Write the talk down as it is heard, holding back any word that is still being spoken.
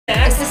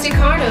Accessing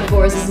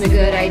carnivores isn't a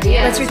good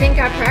idea. Let's rethink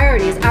our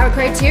priorities, our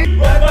criteria.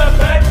 Grab my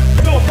back,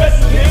 no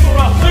pressing him or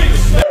I'll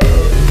leave the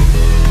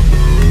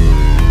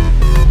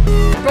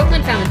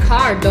Brooklyn found a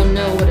card, don't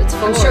know what it's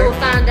for. I'm sure we'll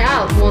find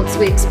out once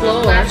we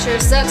explore. Life sure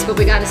sucks, but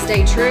we gotta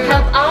stay true.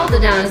 Help all the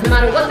downs, no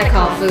matter what they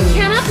call food.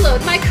 Can't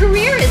upload, my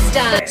career is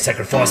done.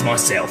 Sacrifice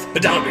myself,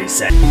 but don't be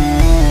sad.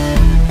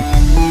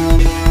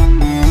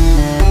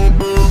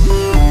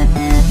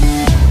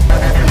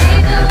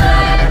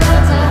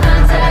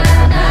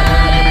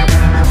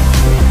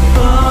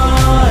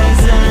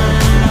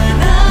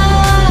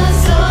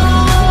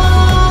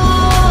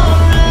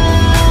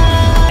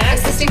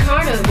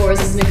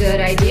 Isn't a good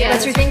idea.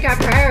 Let's rethink our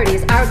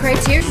priorities, our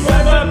criteria.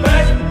 Grab my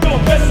back, no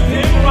pressing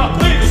him or I'll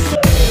leave the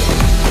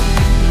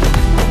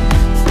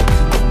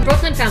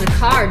Brooklyn found a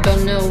card,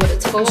 don't know what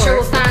it's for. I'm sure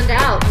we'll find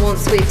out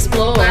once we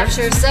explore. Life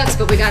sure sucks,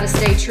 but we gotta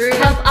stay true.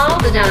 Help all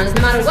the downs,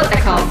 no matter what they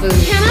call food.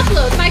 Can't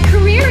upload, my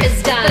career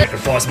is done.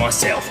 Sacrifice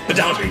myself, but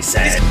don't be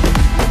sad.